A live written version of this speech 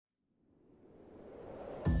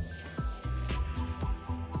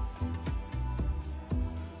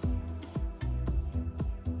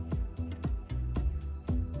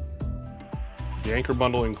The anchor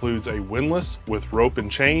bundle includes a windlass with rope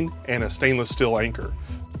and chain and a stainless steel anchor.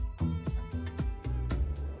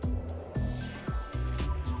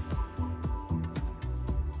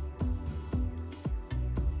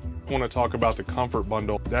 I want to talk about the comfort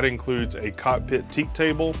bundle. That includes a cockpit teak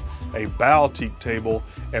table, a bow teak table,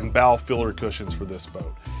 and bow filler cushions for this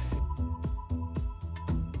boat.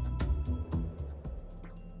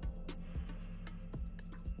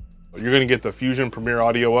 You're going to get the Fusion Premier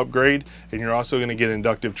Audio upgrade, and you're also going to get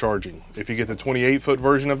inductive charging. If you get the 28-foot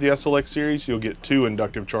version of the SLX series, you'll get 2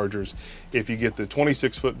 inductive chargers. If you get the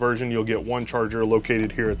 26-foot version, you'll get 1 charger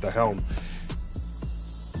located here at the helm.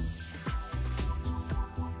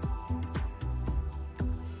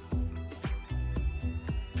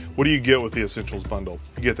 What do you get with the Essentials bundle?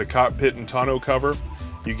 You get the cockpit and tonneau cover,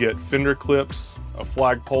 you get fender clips, a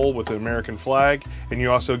flagpole with the American flag, and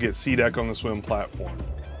you also get SeaDeck on the swim platform.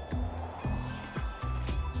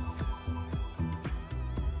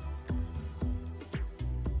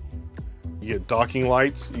 You get docking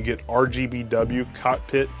lights, you get RGBW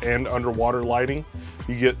cockpit and underwater lighting,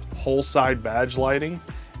 you get whole side badge lighting,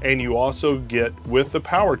 and you also get, with the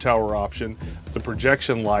power tower option, the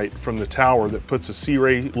projection light from the tower that puts a Sea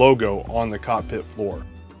Ray logo on the cockpit floor.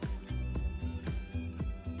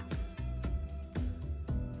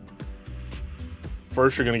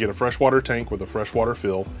 First, you're going to get a freshwater tank with a freshwater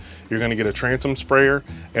fill. You're going to get a transom sprayer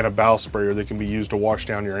and a bow sprayer that can be used to wash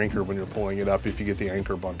down your anchor when you're pulling it up if you get the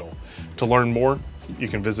anchor bundle. To learn more, you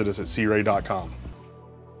can visit us at searay.com.